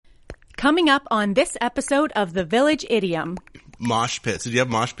Coming up on this episode of The Village Idiom. Mosh pits. Did you have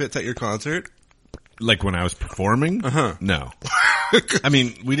mosh pits at your concert? Like when I was performing? Uh-huh. No. I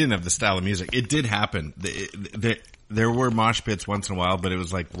mean, we didn't have the style of music. It did happen. There were mosh pits once in a while, but it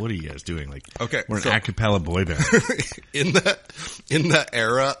was like, what are you guys doing? Like, okay, we're an a cappella boy band. in the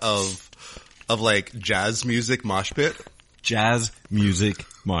era of like jazz music mosh pit. Jazz music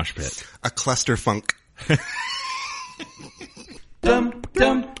mosh pit. A cluster funk. Dum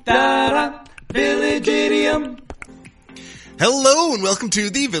dum da da, Village Idiom. Hello and welcome to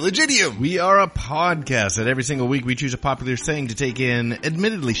the Village Idiom. We are a podcast that every single week we choose a popular saying to take in,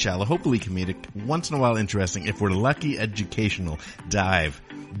 admittedly shallow, hopefully comedic, once in a while interesting, if we're lucky, educational, dive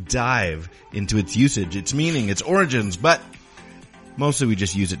into its usage, its meaning, its origins, but mostly we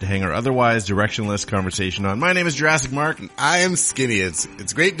just use it to hang our otherwise directionless conversation on. My name is Jurassic Mark. I am Skinny.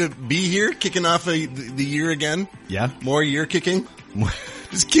 It's great to be here, kicking off the year again. Yeah. More year kicking.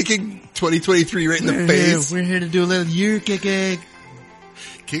 Just kicking 2023 right in the face. We're here to do a little year kicking.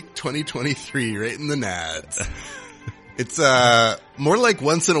 Kick 2023 right in the nads. It's more like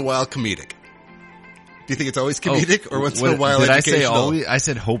once in a while comedic. Do you think it's always comedic or once in a while educational? Did I say always? I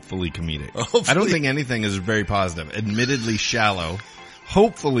said hopefully comedic. Hopefully. I don't think anything is very positive. Admittedly shallow,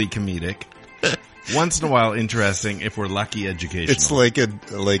 hopefully comedic, once in a while interesting, if we're lucky, educational. It's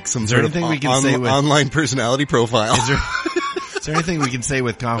like some sort of we can say with, online personality profile. Is there anything we can say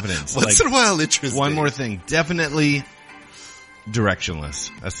with confidence? Once in a while interesting. One more thing. Definitely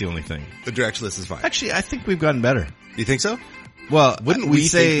directionless. That's the only thing. The directionless is fine. Actually, I think we've gotten better. You think so? Well, wouldn't we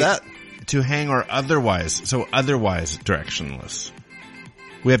say think that? To hang our otherwise, so otherwise directionless.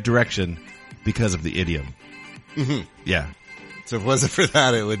 We have direction because of the idiom. Mm-hmm. Yeah. So if it wasn't for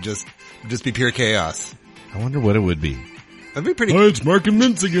that, it would just be pure chaos. I wonder what it would be. That'd be pretty. Oh, it's Mark and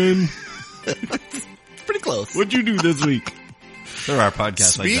Mince again. Pretty close. What'd you do this week? There are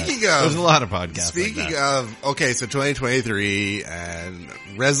podcasts like that. There's a lot of podcasts Speaking of, okay, so 2023 and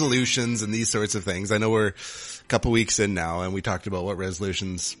resolutions and these sorts of things. I know we're a couple weeks in now and we talked about what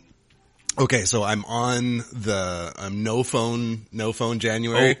resolutions. Okay, so I'm on I'm no phone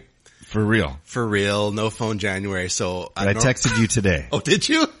January. Oh, for real. For real, no phone January. So I texted you today. Oh, did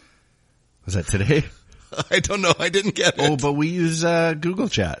you? Was that today? I don't know. I didn't get it. Oh, but we use Google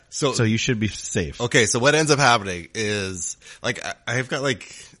Chat. So you should be safe. Okay, so what ends up happening is like I've got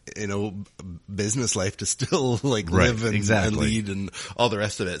like, you know, business life to still like live and lead and all the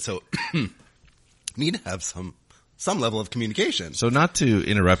rest of it. So need to have some level of communication. So not to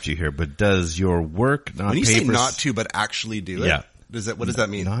interrupt you here, but does your work not when you say not to but actually do it? Yeah. What does that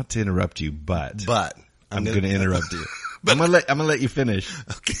mean? Not to interrupt you, but I'm going to interrupt you. But I'm gonna let you finish.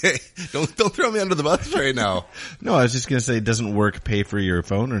 Okay. Don't throw me under the bus right now. No, I was just gonna say, doesn't work pay for your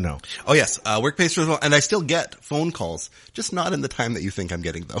phone or no? Oh yes, work pays for the phone, and I still get phone calls, just not in the time that you think I'm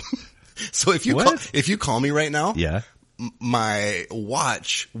getting them. So if you call me right now, yeah, my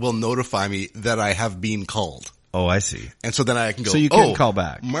watch will notify me that I have been called. Oh, I see. And so then I can go, so you can call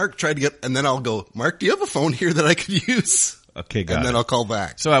back. Mark tried to and then I'll go, Mark, do you have a phone here that I could use? Okay, got it. And then I'll call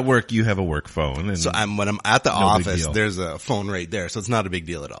back. So at work, you have a work phone. And so when I'm at the office, there's a phone right there. So it's not a big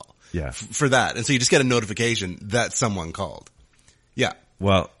deal at all. Yeah. For that. And so you just get a notification that someone called. Yeah.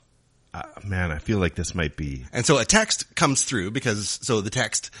 Well, man, I feel like this might be. And so a text comes through so the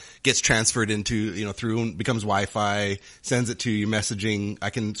text gets transferred into, through and becomes Wi-Fi, sends it to your messaging. I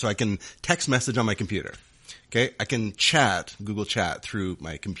can text message on my computer. Okay. I can Google Chat through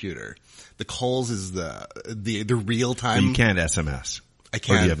my computer. The calls is the real time. But you can't SMS. I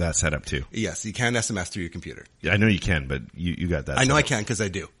can. Or do you have that set up too? Yes, you can SMS through your computer. Yeah, I know you can, but you got that. I know I can because I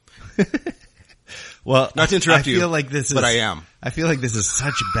do. Well, not to interrupt you, but I am. I feel like this is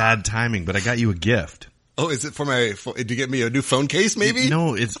such bad timing, but I got you a gift. Oh, is it for my phone? Did you get me a new phone case maybe?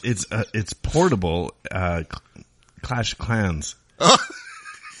 No, it's portable, Clash of Clans. Oh.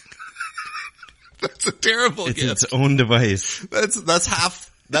 That's a terrible gift. It's its own device. That's half.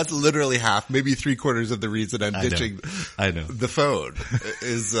 That's literally half, maybe 3/4 of the reason I'm ditching the phone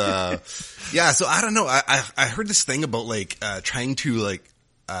is, yeah. So I don't know. I heard this thing about trying to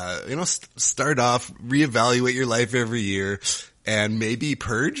start off, reevaluate your life every year and maybe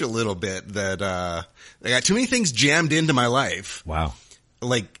purge a little bit that, I got too many things jammed into my life. Wow.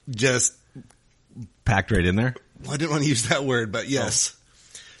 Like just packed right in there. Well, I didn't want to use that word, but yes,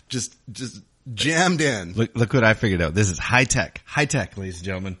 just jammed in. Look what I figured out. This is high tech, ladies and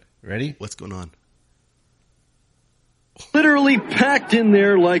gentlemen. Ready? What's going on? Literally packed in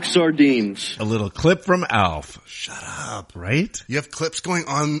there like sardines. A little clip from Alf. Shut up. Right? You have clips going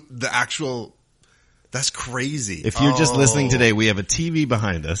on the actual, that's crazy. If you're just listening today, we have a TV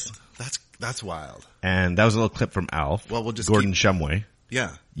behind us. That's wild. And that was a little clip from Alf. Well, we'll just Gordon Shumway.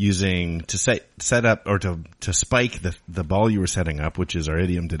 Yeah. Using to set up or to spike the ball you were setting up, which is our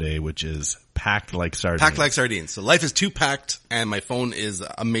idiom today, which is packed like sardines. Packed like sardines. So life is too packed and my phone is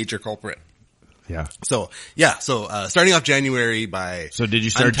a major culprit. Yeah. So starting off January by So did you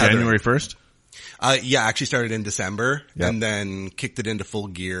start January 1st? Yeah, I actually started in December and then kicked it into full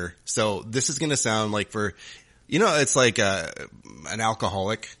gear. So this is going to sound like it's like an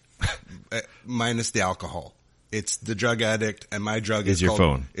alcoholic minus the alcohol. It's the drug addict and my drug is your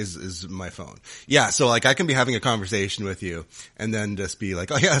phone. Is my phone. Yeah. So like I can be having a conversation with you and then just be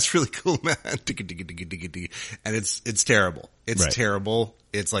like, oh yeah, it's really cool, man. And it's terrible. It's terrible.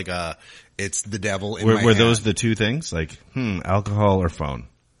 It's like it's the devil in my hand. Were those the two things? Like, alcohol or phone?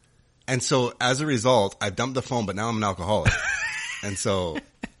 And so as a result, I've dumped the phone, but now I'm an alcoholic. And so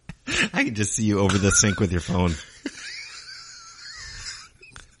I can just see you over the sink with your phone.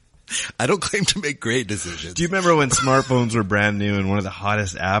 I don't claim to make great decisions. Do you remember when smartphones were brand new and one of the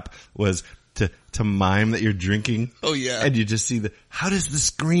hottest app was to mime that you're drinking? Oh yeah. And you just see how does the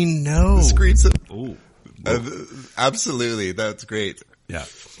screen know? The screen's absolutely. That's great. Yeah.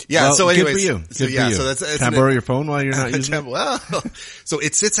 Yeah. Well, so anyways, good for you. So that's, can I borrow your phone while you're not using it? Well, so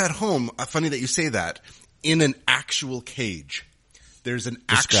it sits at home. Funny that you say that, in an actual cage. There's an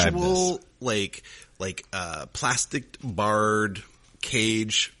actual plastic barred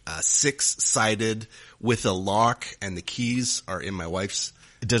cage, 6-sided with a lock, and the keys are in my wife's.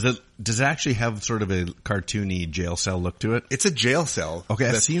 Does it actually have sort of a cartoony jail cell look to it? It's a jail cell. Okay,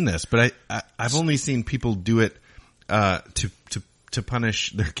 I've seen this, but I've only seen people do it to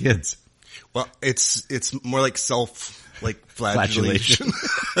punish their kids. Well, it's more like flagellation.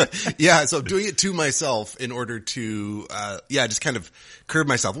 Yeah, so I'm doing it to myself in order to, just kind of curb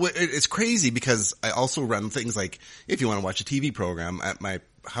myself. It's crazy because I also run things like, if you want to watch a TV program at my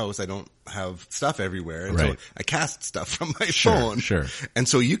house, I don't have stuff everywhere. And so I cast stuff from my phone. Sure. And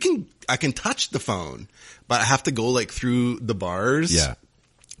so I can touch the phone, but I have to go like through the bars. Yeah.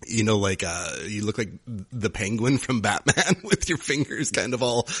 You know, like, you look like the Penguin from Batman with your fingers kind of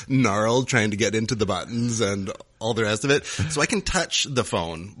all gnarled trying to get into the buttons and all the rest of it. So I can touch the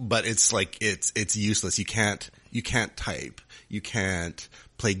phone, but it's like, it's useless. You can't type. You can't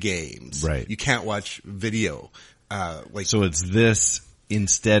play games. Right. You can't watch video. So it's this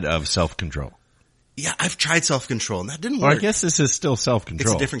instead of self-control. Yeah, I've tried self-control and that didn't work. Or I guess this is still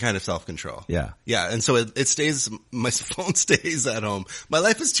self-control. It's a different kind of self-control. Yeah. Yeah, and so it stays, my phone stays at home. My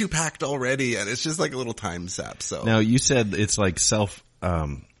life is too packed already and it's just like a little time sap, so. Now you said it's like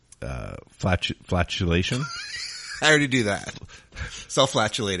flatulation? I already do that.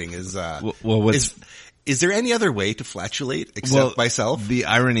 Self-flatulating is, is there any other way to flatulate except myself? The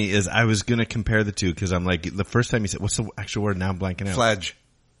irony is I was gonna compare the two because I'm like, the first time you said, what's the actual word? Now I'm blanking out. Flage.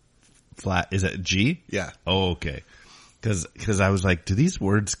 Is it G? Yeah. Oh, okay. Cause I was like, do these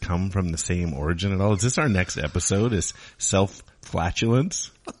words come from the same origin at all? Is this our next episode? Is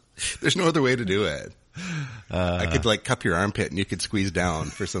self-flatulence? There's no other way to do it. I could like cup your armpit and you could squeeze down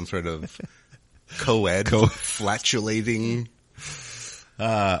for some sort of co-ed flatulating.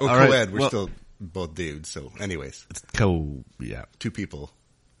 All co-ed. right. We're still both dudes. So anyways. It's two people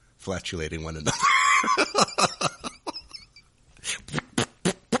flatulating one another.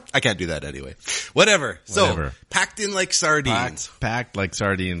 I can't do that anyway. Whatever. So, packed in like sardines. Packed like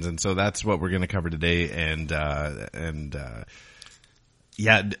sardines. And so that's what we're going to cover today. And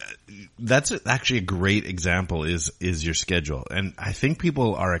that's actually a great example is your schedule. And I think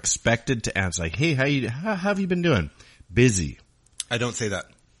people are expected to answer like, hey, how have you been doing? Busy. I don't say that.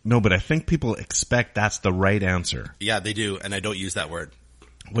 No, but I think people expect that's the right answer. Yeah, they do. And I don't use that word.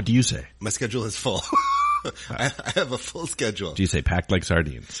 What do you say? My schedule is full. I have a full schedule. Do you say packed like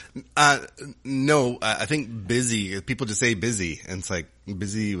sardines? No, I think busy. People just say busy, and it's like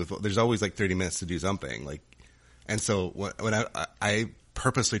busy with. There's always like 30 minutes to do something. Like, and so when I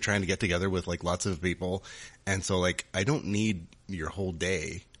purposely trying to get together with like lots of people, and so like I don't need your whole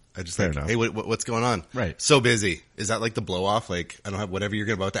day. I just like, hey, what's going on? Right. So busy. Is that like the blow off? Like I don't have whatever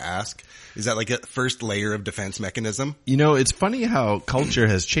you're about to ask. Is that like a first layer of defense mechanism? You know, it's funny how culture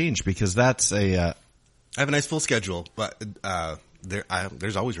has changed because that's I have a nice full schedule, but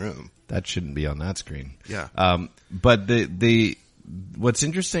there's always room. That shouldn't be on that screen. Yeah. But what's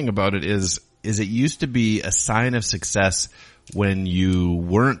interesting about it is it used to be a sign of success when you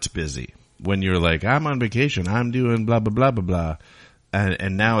weren't busy. When you're like, I'm on vacation, I'm doing blah blah blah blah blah,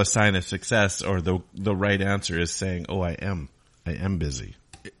 and now a sign of success or the right answer is saying, oh, I am busy.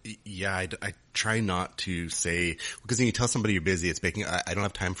 Yeah, I try not to say because when you tell somebody you're busy, it's making I don't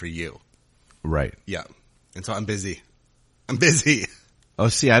have time for you. Right. Yeah. And so I'm busy. I'm busy. Oh,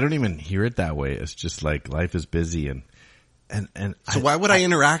 see, I don't even hear it that way. It's just like life is busy and And so why would I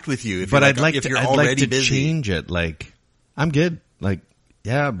interact with you? But I'd like to change it. Like, I'm good. Like,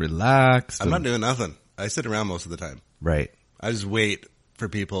 yeah, relax. I'm not doing nothing. I sit around most of the time. Right. I just wait for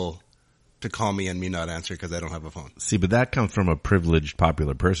people to call me and me not answer because I don't have a phone. See, but that comes from a privileged,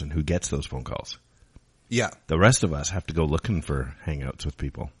 popular person who gets those phone calls. Yeah. The rest of us have to go looking for hangouts with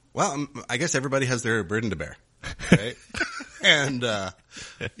people. Well, I guess everybody has their burden to bear, right? And,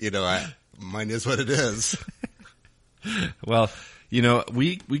 mine is what it is. Well,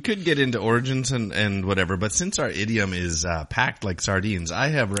 we could get into origins and whatever, but since our idiom is packed like sardines, I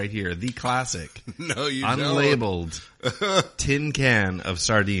have right here the classic, unlabeled tin can of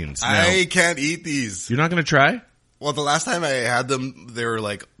sardines. Now, I can't eat these. You're not going to try? Well, the last time I had them, they were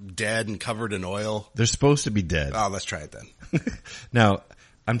like dead and covered in oil. They're supposed to be dead. Oh, let's try it then. Now,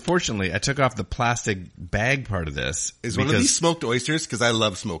 unfortunately, I took off the plastic bag part of this. Is one of these smoked oysters? Because I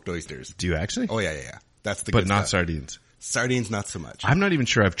love smoked oysters. Do you actually? Oh, yeah. That's the good stuff. But not sardines. Sardines, not so much. I'm not even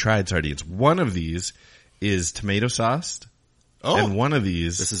sure I've tried sardines. One of these is tomato sauced. Oh. And one of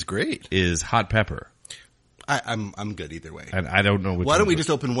these. This is great. Is hot pepper. I'm good either way. And I don't know which. Why don't we just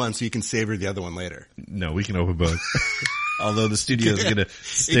open one so you can savor the other one later? No, we can open both. Although the studio is going to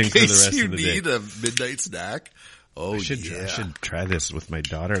stink for the rest of the day. In case you need a midnight snack. Oh, I should try this with my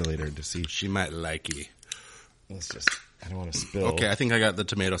daughter later to see. She might like it. I don't want to spill. Okay, I think I got the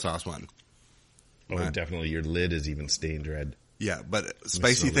tomato sauce one. Oh, definitely. Your lid is even stained red. Yeah, but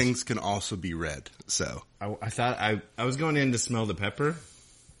spicy things can also be red, so. I thought I was going in to smell the pepper.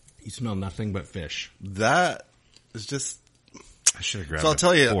 You smell nothing but fish. That is just. I should have grabbed. So I'll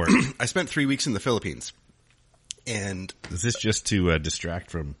tell you, I spent 3 weeks in the Philippines, and is this just to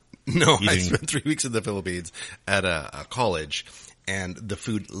distract from? No, I spent 3 weeks in the Philippines at a college, and the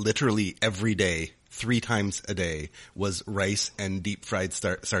food literally every day, 3 times a day, was rice and deep fried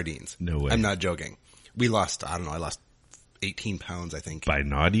sardines. No way. I'm not joking. I lost 18 pounds, I think. By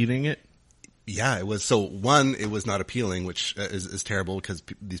not eating it? Yeah, it was. So one, it was not appealing, which is terrible because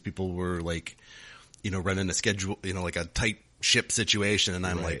these people were like, running a schedule, like a tight ship situation, and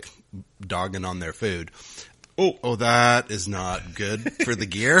I'm like dogging on their food. Oh, that is not good for the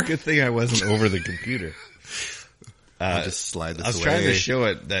gear. Good thing I wasn't over the computer. I'll just slide this away. I was trying to show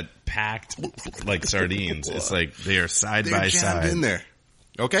it that packed like sardines. It's like they are side by side in there.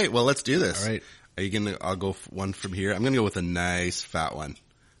 Okay, well, let's do this. All right. Are you gonna? I'll go one from here. I'm gonna go with a nice fat one.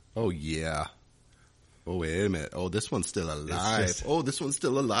 Oh yeah. Oh wait a minute. Oh, this one's still alive. This one's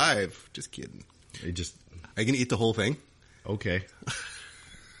still alive. Just kidding. Are you gonna eat the whole thing? Okay.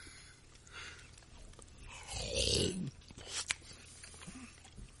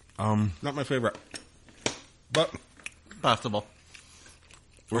 Not my favorite, but possible.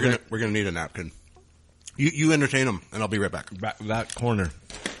 We're gonna need a napkin. You entertain them, and I'll be right back. That corner.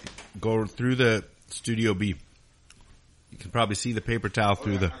 Go through the Studio B. You can probably see the paper towel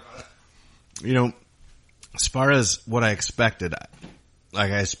through the. As far as what I expected,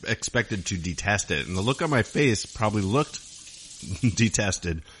 I expected to detest it, and the look on my face probably looked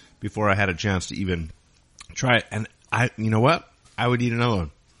detested before I had a chance to even try it. And you know what? I would eat another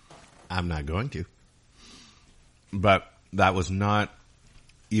one. I'm not going to. But that was not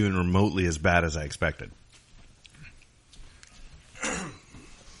even remotely as bad as I expected.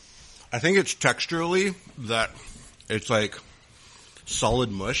 I think it's texturally that it's like solid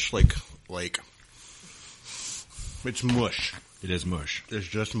mush, like it's mush. It is mush. It's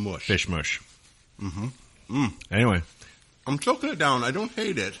just mush. Fish mush. Mm-hmm. Anyway. I'm choking it down. I don't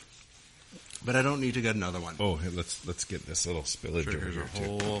hate it, but I don't need to get another one. Oh, hey, let's get this little spillage over Here's here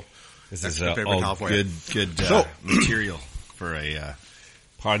a whole. This is all good material for a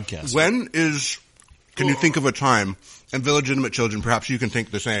podcast. Can you think of a time, and illegitimate children, perhaps you can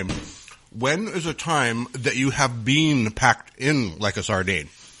think the same, when is a time that you have been packed in like a sardine?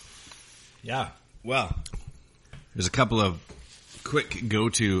 Yeah. Well, there's a couple of quick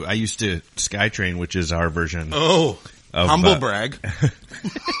go-to. I used to SkyTrain, which is our version. Oh, humble brag.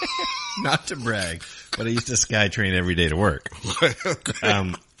 Not to brag, but I used to SkyTrain every day to work.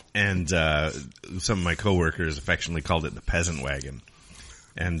 Okay. And some of my coworkers affectionately called it the peasant wagon.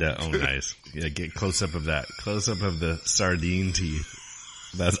 And nice. Yeah, get close up of that. Close up of the sardine teeth.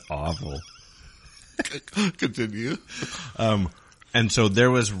 That's awful. Continue. And so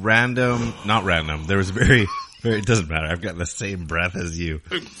there was not random. There was very, it doesn't matter. I've got the same breath as you.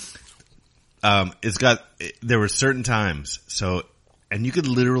 There were certain times. So, and you could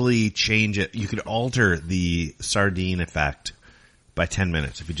literally change it. You could alter the sardine effect by 10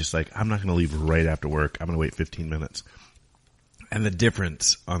 minutes. If you just I'm not going to leave right after work. I'm going to wait 15 minutes. And the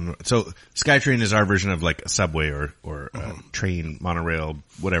difference so SkyTrain is our version of like a subway or train, monorail,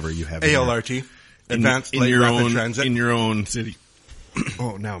 whatever you have. ALRT. advanced in your rapid own transit. in your own city.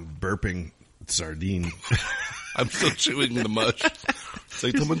 Oh, now I'm burping sardine. I'm still chewing the mush. It's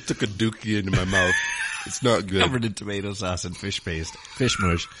like someone took a dookie into my mouth. It's not good. Covered in tomato sauce and fish paste. Fish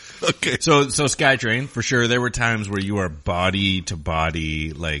mush. Okay. So SkyTrain, for sure, there were times where you are body to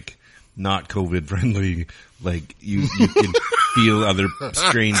body, like, not COVID friendly, like, you can feel other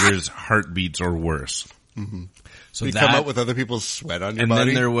strangers' heartbeats or worse. Mm-hmm. So you come out with other people's sweat on your body? And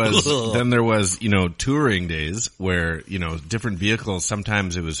then there was, touring days where, different vehicles,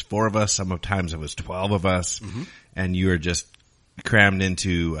 sometimes it was 4 of us, sometimes it was 12 of us, and you were just crammed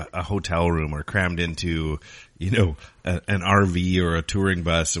into a hotel room or crammed into, an RV or a touring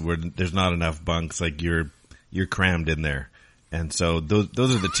bus where there's not enough bunks, like you're crammed in there. And so those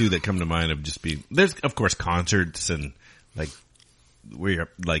are the two that come to mind of just being, there's of course concerts and like, where you're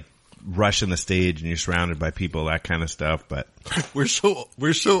like, rushing the stage and you're surrounded by people, that kind of stuff. But we're so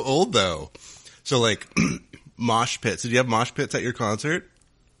old though. So like mosh pits. Did you have mosh pits at your concert?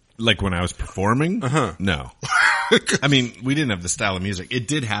 Like when I was performing? Uh-huh. No. I mean, we didn't have the style of music. It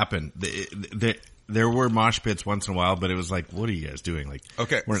did happen. There were mosh pits once in a while, but it was like, what are you guys doing? Like,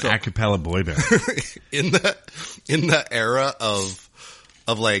 okay, we're an a cappella boy band. in the era of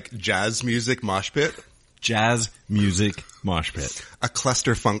like jazz music mosh pit. Jazz music mosh pit. A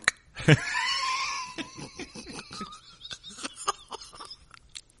cluster funk.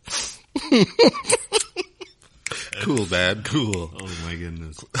 Cool, Dad. Cool. Oh my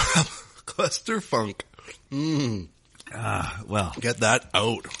goodness. Cluster funk. Well. Get that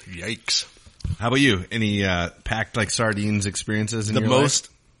out. Yikes. How about you? Any packed like sardines experiences in your life? The most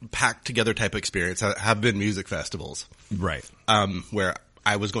packed together type of experience have been music festivals. Right. Where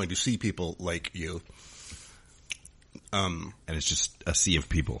I was going to see people like you. And it's just a sea of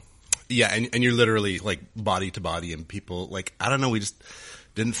people. Yeah, and you're literally like body to body and people like, I don't know, we just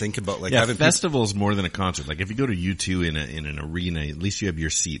didn't think about like having festivals more than a concert. Like if you go to U2 in an arena, at least you have your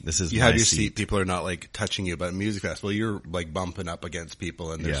seat. This is you have your seat. People are not like touching you, but a music festival, you're like bumping up against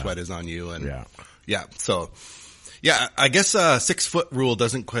people and their sweat is on you. And so I guess 6 foot rule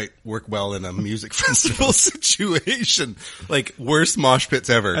doesn't quite work well in a music festival situation. Like worst mosh pits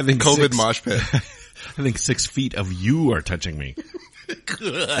ever. I think COVID mosh pit. I think 6 feet of you are touching me.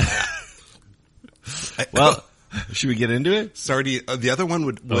 Well, should we get into it? Sardine. The other one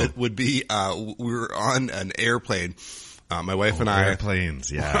would be we were on an airplane. My wife and I.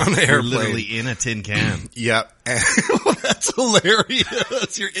 Airplanes, yeah. On an airplane. You're literally in a tin can. Yeah. And, that's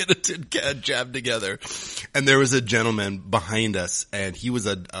hilarious. You're in a tin can jammed together. And there was a gentleman behind us and he was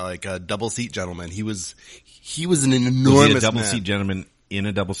a double seat gentleman. He was an enormous was he a double seat gentleman in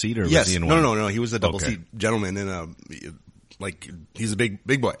a double seat or was he in one? No. He was a double seat gentleman in he's a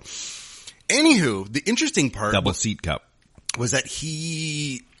big boy. Anywho, the interesting part double seat cup was that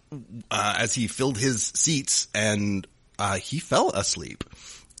he, as he filled his seats and, he fell asleep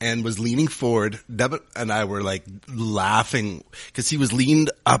and was leaning forward. Deb and I were like laughing because he was leaned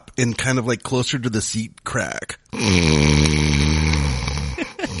up and kind of like closer to the seat crack. And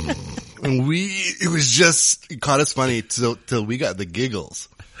it caught us funny till we got the giggles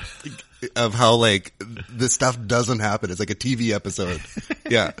of how like this stuff doesn't happen. It's like a TV episode.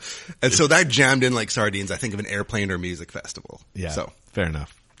 Yeah. And so that jammed in like sardines, I think of an airplane or music festival. Yeah. So fair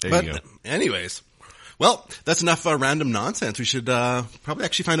enough. There you go. Anyways. Well, that's enough random nonsense. We should probably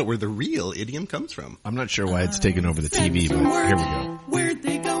actually find out where the real idiom comes from. I'm not sure why it's taken over the TV, but here we go. Where'd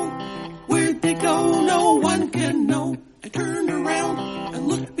they go? Where'd they go? No one can know. I turned around and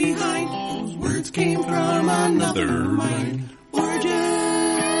looked behind. Those words came from another mind. Origin.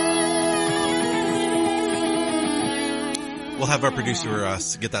 We'll have our producer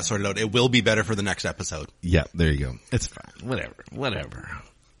get that sorted out. It will be better for the next episode. Yeah, there you go. It's fine. Whatever.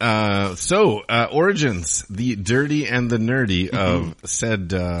 Origins, the dirty and the nerdy of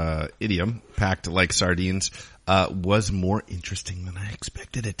said idiom, packed like sardines, was more interesting than I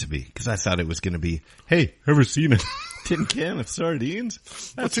expected it to be. Because I thought it was going to be, hey, ever seen a tin can of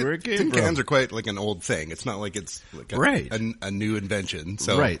sardines? That's where it came from. Tin cans are quite like an old thing. It's not like it's like a new invention.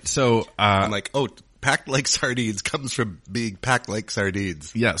 So, right. So, I'm like, packed like sardines comes from being packed like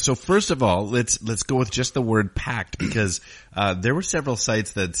sardines. Yeah. So first of all, let's go with just the word packed because, there were several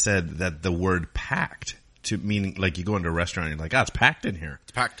sites that said that the word packed to meaning like you go into a restaurant and you're like, it's packed in here.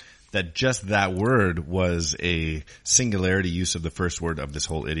 It's packed. That just that word was a singularity use of the first word of this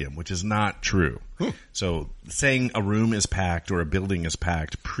whole idiom, which is not true. So saying a room is packed or a building is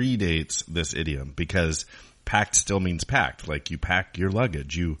packed predates this idiom because packed still means packed. Like you pack your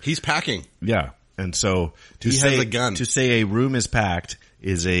luggage. He's packing. Yeah. And so he has a gun. To say a room is packed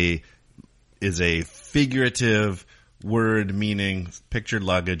is a figurative word meaning picture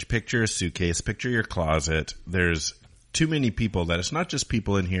luggage, picture a suitcase, picture your closet. There's too many people that it's not just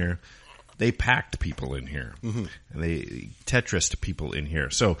people in here. They packed people in here. Mm-hmm. And they Tetrised people in here.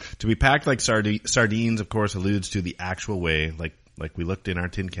 So to be packed like sardines, of course, alludes to the actual way, like we looked in our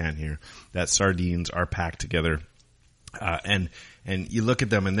tin can here, that sardines are packed together. And you look at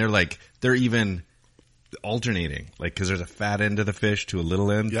them and they're even alternating, like, cause there's a fat end of the fish to a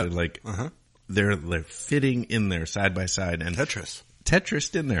little end. Yep. They're like, they're fitting in there side by side and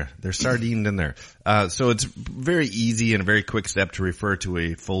Tetrised in there. They're sardined in there. So it's very easy and a very quick step to refer to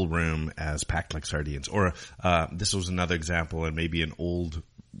a full room as packed like sardines. Or, this was another example and maybe an old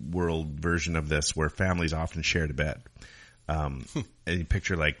world version of this where families often shared a bed. And you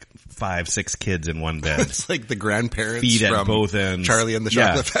picture like 5-6 kids in one bed. It's like the grandparents feet from at both ends. Charlie and the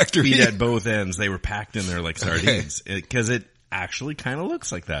Chocolate Factory. Feet at both ends. They were packed in there like sardines. Because it actually kind of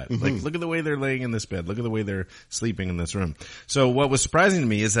looks like that. Mm-hmm. Like, look at the way they're laying in this bed. Look at the way they're sleeping in this room. So what was surprising to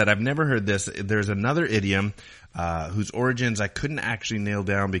me is that I've never heard this. There's another idiom, whose origins I couldn't actually nail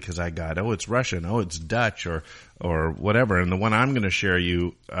down because I got, it's Russian, it's Dutch or whatever. And the one I'm going to share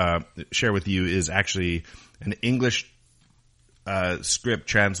with you is actually an English script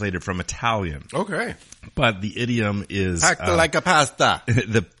translated from Italian. Okay. But the idiom is packed like a pasta.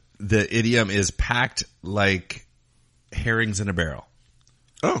 The idiom is packed like herrings in a barrel.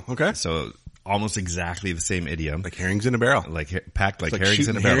 Oh, okay. So almost exactly the same idiom. Like herrings in a barrel. Packed like herrings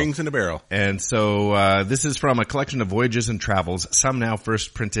in a barrel. Herrings in a barrel. And so this is from a collection of voyages and travels, some now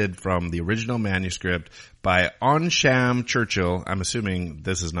first printed from the original manuscript by Onsham Churchill. I'm assuming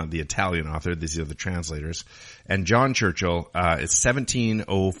this is not the Italian author. These are the translators. And John Churchill, it's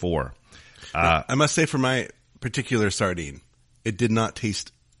 1704. I must say for my particular sardine, it did not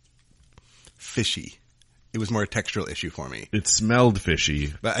taste fishy. It was more a textural issue for me. It smelled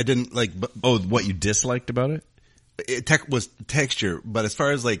fishy. But I didn't like... what you disliked about it? It was texture, but as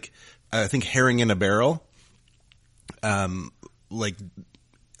far as like, I think herring in a barrel, like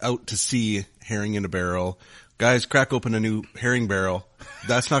out to sea herring in a barrel, guys crack open a new herring barrel,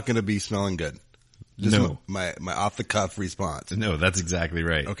 that's not going to be smelling good. Just no. My off the cuff response. No, that's exactly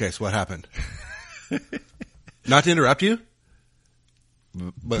right. Okay, so what happened? Not to interrupt you,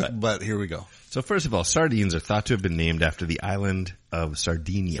 but here we go. So first of all, sardines are thought to have been named after the island of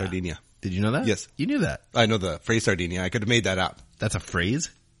Sardinia. Sardinia. Did you know that? Yes. You knew that? I know the phrase Sardinia. I could have made that up. That's a phrase?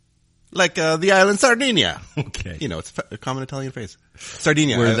 Like, the island Sardinia. Okay. You know, it's a common Italian phrase.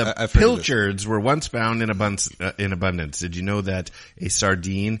 Sardinia. Where the pilchards were once found in abundance. Did you know that a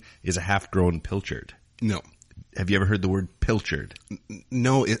sardine is a half-grown pilchard? No. Have you ever heard the word pilchard?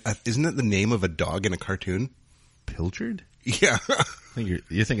 No. Isn't it the name of a dog in a cartoon? Pilchard? Yeah. I think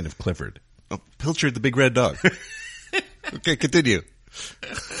you're thinking of Clifford. Oh, Pilchard, the big red dog. Okay, continue.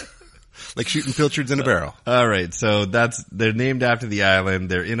 Like shooting pilchards in a barrel. All right, so they're named after the island.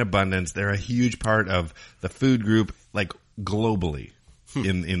 They're in abundance. They're a huge part of the food group, like globally.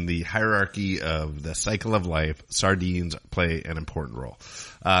 In the hierarchy of the cycle of life, sardines play an important role.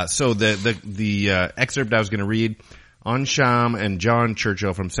 So the excerpt I was going to read, Onsham and John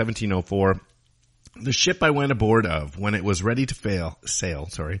Churchill from 1704. The ship I went aboard of when it was ready to sail,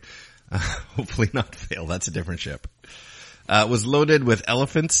 hopefully not fail, that's a different ship, was loaded with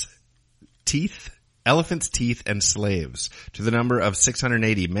elephants' teeth and slaves to the number of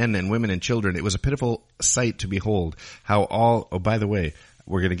 680 men and women and children. It was a pitiful sight to behold how by the way,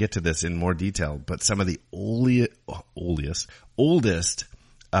 we're going to get to this in more detail, but some of the oldest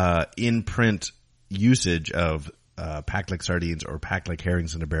in print usage of packed like sardines or packed like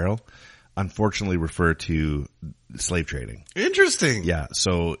herrings in a barrel unfortunately refer to slave trading. Interesting. Yeah,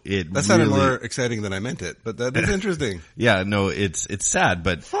 so that sounded more exciting than I meant it, but that is interesting. Yeah, no, it's sad,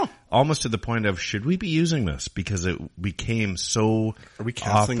 but almost to the point of, should we be using this? Because it became so Are we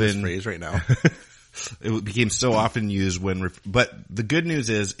canceling this phrase right now? It became so often used but the good news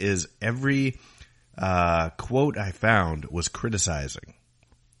is every quote I found was criticizing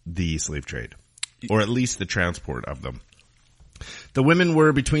the slave trade, or at least the transport of them. The women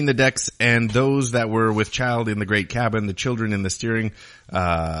were between the decks, and those that were with child in the great cabin, the children in the steering,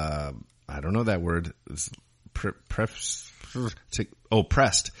 I don't know that word.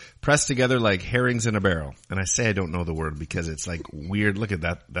 Pressed together like herrings in a barrel. And I say I don't know the word because it's like weird. Look at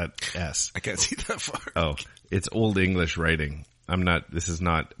that S. I can't see that far. Oh, it's Old English writing. This is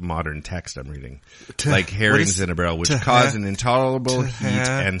not modern text I'm reading. Like herrings in a barrel, which cause an intolerable heat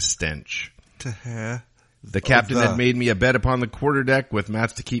and stench. The captain had made me a bed upon the quarterdeck with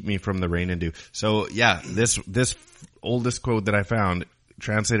mats to keep me from the rain and dew. So yeah, this oldest quote that I found,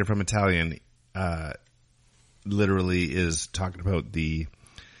 translated from Italian, literally is talking about the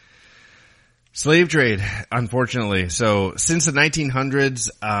Slave trade, unfortunately. So since the 1900s,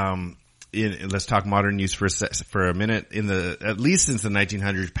 let's talk modern use for a minute. At least since the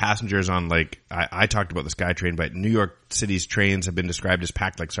 1900s, passengers on I talked about the SkyTrain, but New York City's trains have been described as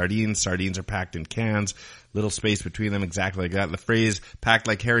packed like sardines. Sardines are packed in cans, little space between them, exactly like that. The phrase packed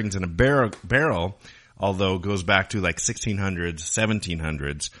like herrings in a barrel, although goes back to 1600s,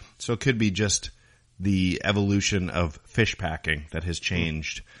 1700s. So it could be just the evolution of fish packing that has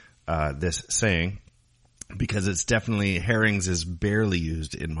changed this saying, because it's definitely, herrings is barely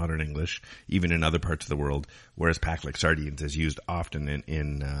used in modern English, even in other parts of the world, whereas packed like sardines is used often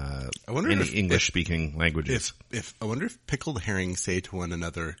in English-speaking languages. I wonder if pickled herrings say to one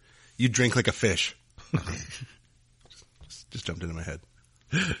another, "You drink like a fish." just jumped into my head.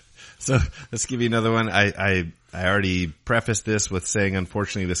 So let's give you another one. I already prefaced this with saying,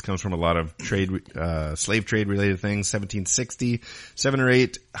 unfortunately, this comes from a lot of slave trade related things. 1760, 700 or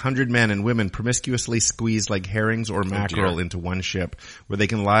 800 men and women promiscuously squeezed like herrings or mackerel into one ship, where they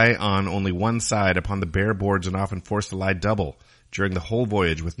can lie on only one side upon the bare boards and often forced to lie double during the whole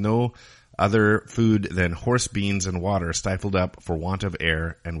voyage, with no other food than horse beans and water, stifled up for want of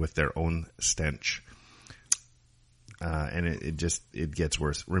air and with their own stench. And it gets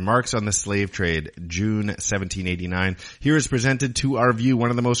worse. Remarks on the slave trade, June 1789. Here is presented to our view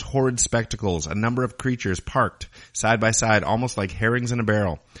one of the most horrid spectacles, a number of creatures parked side by side, almost like herrings in a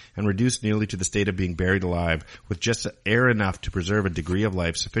barrel, and reduced nearly to the state of being buried alive, with just air enough to preserve a degree of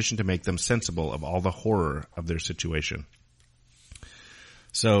life sufficient to make them sensible of all the horror of their situation.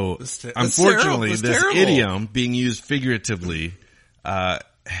 So, unfortunately, this idiom, being used figuratively,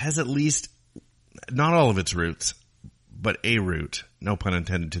 has at least, not all of its roots, but a root, no pun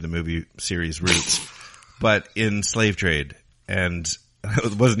intended to the movie series Roots, but in slave trade. And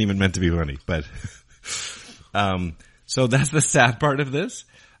it wasn't even meant to be funny, but, so that's the sad part of this.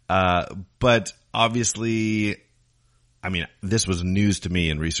 But obviously, I mean, this was news to me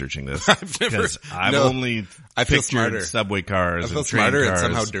in researching this. Because I've only pictured subway cars and train smarter cars.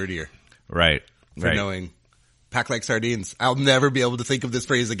 And somehow dirtier. Right. For knowing. Packed like sardines. I'll never be able to think of this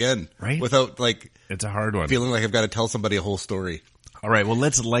phrase again. Right? Without it's a hard one. Feeling like I've got to tell somebody a whole story. All right. Well,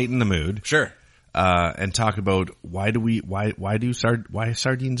 let's lighten the mood. Sure. And talk about why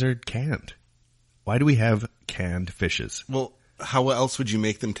sardines are canned. Why do we have canned fishes? Well, how else would you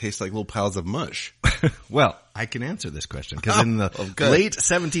make them taste like little piles of mush? Well, I can answer this question because in the late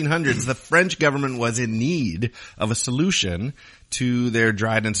 1700s, the French government was in need of a solution to their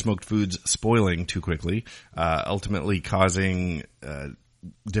dried and smoked foods spoiling too quickly, ultimately causing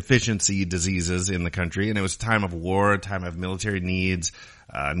deficiency diseases in the country. And it was a time of war, a time of military needs,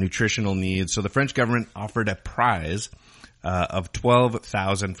 nutritional needs. So the French government offered a prize of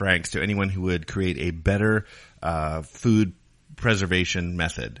 12,000 francs to anyone who would create a better food preservation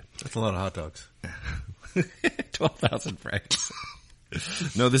method. That's a lot of hot dogs. 12,000 francs.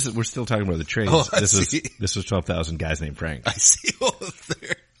 No, we're still talking about the trains. Oh, this was 12,000 guys named Frank. I see over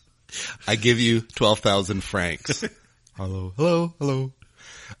there. I give you 12,000 francs. Hello.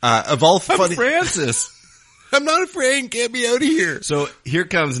 Of all funny. I'm Francis. I'm not a Frank. Get me out of here. So here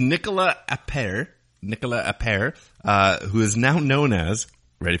comes Nicolas Appert, who is now known as,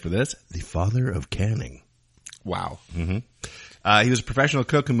 ready for this, the father of canning. Wow. Mm-hmm. He was a professional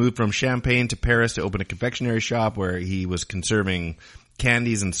cook who moved from Champagne to Paris to open a confectionery shop where he was conserving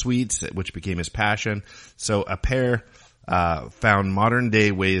candies and sweets, which became his passion. So Appert found modern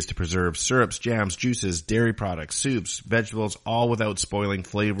day ways to preserve syrups, jams, juices, dairy products, soups, vegetables, all without spoiling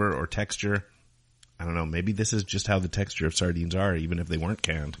flavor or texture. I don't know, maybe this is just how the texture of sardines are, even if they weren't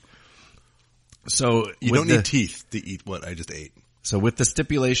canned. So you don't need teeth to eat what I just ate. So with the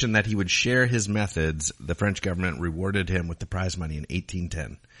stipulation that he would share his methods, the French government rewarded him with the prize money in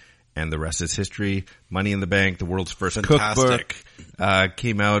 1810. And the rest is history. Money in the Bank, the world's first cookbook,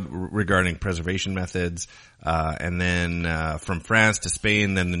 came out regarding preservation methods. And then from France to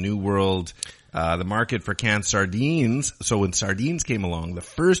Spain, then the New World, the market for canned sardines. So when sardines came along, the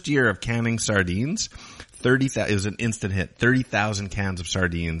first year of canning sardines, it was an instant hit. 30,000 cans of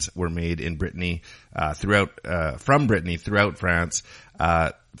sardines were made in Brittany, from Brittany throughout France.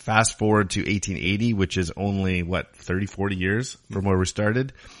 Fast forward to 1880, which is only, 40 years from where we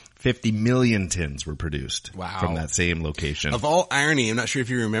started. 50 million tins were produced from that same location. Of all irony, I'm not sure if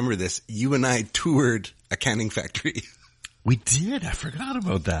you remember this, you and I toured a canning factory. We did. I forgot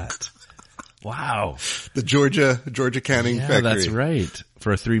about that. Wow. The Georgia canning factory. That's right.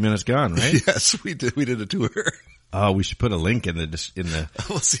 For a 3 minutes gone, right? Yes, we did. We did a tour. Oh, we should put a link in the.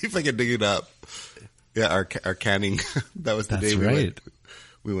 We'll see if I can dig it up. Yeah, our canning. That was the day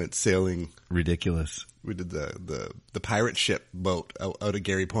We went sailing. Ridiculous. We did the pirate ship boat out of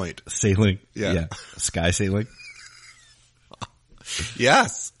Gary Point. Sailing. Yeah. Sky sailing.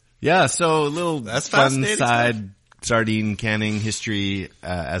 Yes. Yeah, so a little That's fun fascinating side stuff. sardine canning history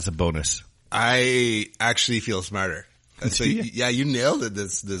as a bonus. I actually feel smarter. So, yeah, you nailed it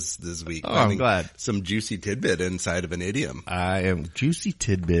this week. Oh, I'm glad. Some juicy tidbit inside of an idiom. I am juicy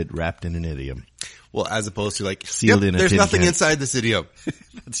tidbit wrapped in an idiom. Well, as opposed to like, Sealed in a there's tin nothing can. inside this idiom.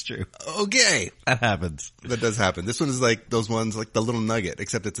 That's true. Okay. That happens. That does happen. This one is like those ones, like the little nugget,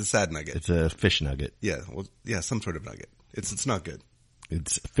 except it's a sad nugget. It's a fish nugget. Yeah. Well, yeah, some sort of nugget. It's not good.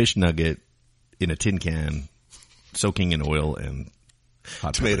 It's a fish nugget in a tin can, soaking in oil and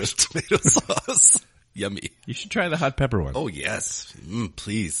hot Tomato peppers. sauce. Yummy. You should try the hot pepper one. Oh, yes.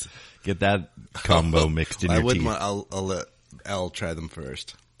 Please. Get that combo mixed in I your wouldn't teeth. want, I'll let Al try them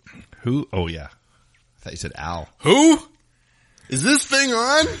first. Who? Oh, yeah. I thought you said Al. Who? Is this thing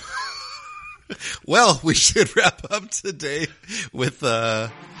on? Well, we should wrap up today with,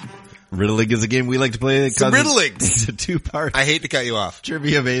 Riddling is a game we like to play. Some riddlings. It's a two-part I hate to cut you off.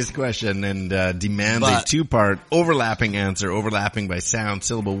 trivia-based question and demands a But- two-part overlapping answer, overlapping by sound,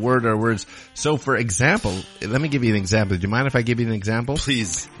 syllable, word, or words. So, for example, let me give you an example. Do you mind if I give you an example?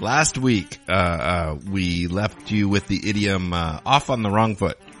 Please. Last week, we left you with the idiom off on the wrong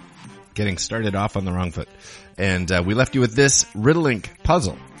foot. Getting started off on the wrong foot. And we left you with this Riddlink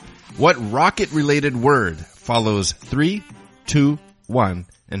puzzle. What rocket-related word follows 3, 2, 1,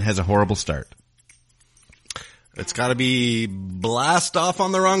 and has a horrible start? It's gotta be blast off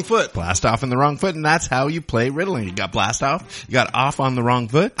on the wrong foot. Blast off on the wrong foot, and that's how you play riddling. You got blast off, you got off on the wrong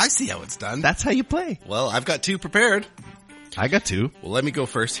foot. I see how it's done. That's how you play. Well, I've got 2 prepared. I got 2. Well, let me go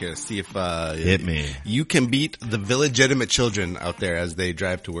first here. See if, Hit me. you can beat the illegitimate children out there as they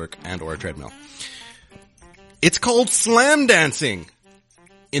drive to work and or a treadmill. It's called slam dancing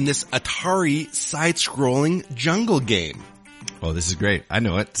in this Atari side-scrolling jungle game. Oh, this is great. I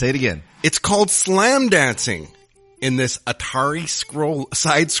know it. Say it again. It's called slam dancing in this Atari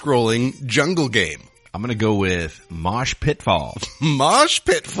side-scrolling jungle game. I'm gonna go with Mosh Pitfall. Mosh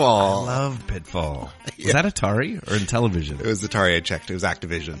Pitfall. Love Pitfall. Was that Atari or in television? It was Atari, I checked. It was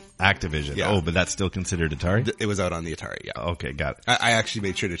Activision. Activision. Yeah. Oh, but that's still considered Atari? It was out on the Atari, yeah. Okay, got it. I actually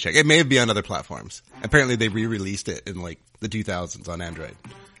made sure to check. It may be on other platforms. Apparently they re-released it in like the 2000s on Android.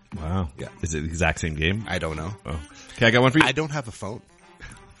 Wow. Yeah. Is it the exact same game? I don't know. Oh. Okay, I got one for you. I don't have a phone.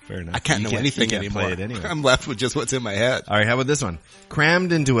 Fair enough. I can't know anything you can't anymore. Play it anyway. I'm left with just what's in my head. All right, how about this one?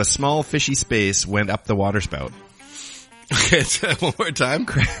 Crammed into a small fishy space went up the water spout. Okay, so one more time.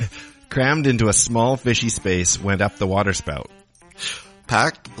 Crammed into a small fishy space went up the water spout.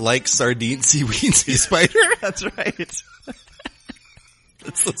 Packed like sardine seaweed sea spider. That's right.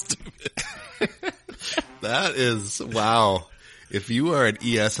 That's so stupid. That is, wow. If you are an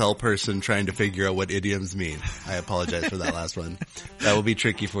ESL person trying to figure out what idioms mean, I apologize for that last one. That will be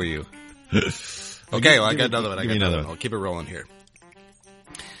tricky for you. Okay, well, I got another one. I got another one. I'll keep it rolling here.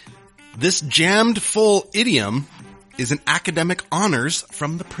 This jammed full idiom is an academic honors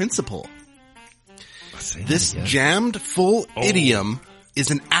from the principal. This jammed full idiom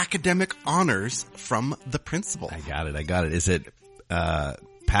is an academic honors from the principal. I got it. Is it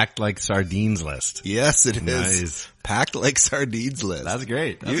packed like sardines list? Yes, it is. Nice. Packed like sardines list. That's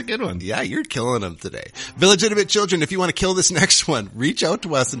great. That's a good one. Yeah, you're killing them today. Illegitimate children, if you want to kill this next one, reach out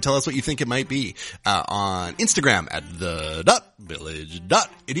to us and tell us what you think it might be on Instagram at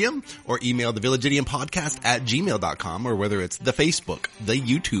the.village.idiom or email the Village Idiom Podcast at gmail.com, or whether it's the Facebook, the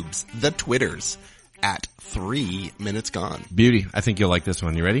YouTubes, the Twitters at 3 Minutes Gone. Beauty. I think you'll like this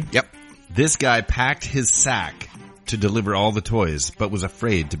one. You ready? Yep. This guy packed his sack to deliver all the toys, but was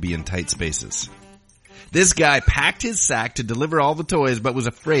afraid to be in tight spaces. This guy packed his sack to deliver all the toys, but was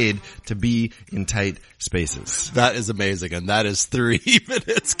afraid to be in tight spaces. That is amazing, and that is 3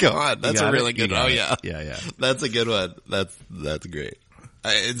 minutes gone. That's a really good one. Oh, yeah. Yeah. That's a good one. That's great.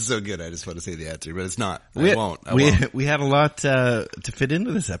 It's so good. I just want to say the answer, but it's not. I won't. We had a lot to fit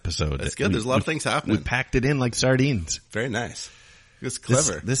into this episode. That's good. There's a lot of things happening. We packed it in like sardines. Very nice. It's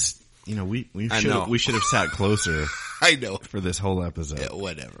clever. This we should have sat closer. I know. For this whole episode. Yeah,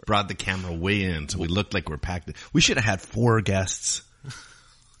 whatever. Brought the camera way in so we looked like we're packed. We should have had 4 guests.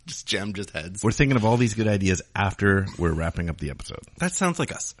 Just jammed just heads. We're thinking of all these good ideas after we're wrapping up the episode. That sounds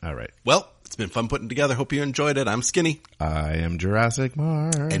like us. All right. Well, it's been fun putting together. Hope you enjoyed it. I'm Skinny. I am Jurassic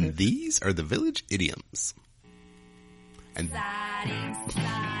Mark. And these are the Village Idioms. And Sliding.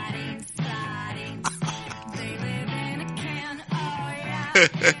 They live in a can. Oh,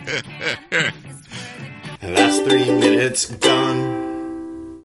 yeah. Last 3 minutes gone.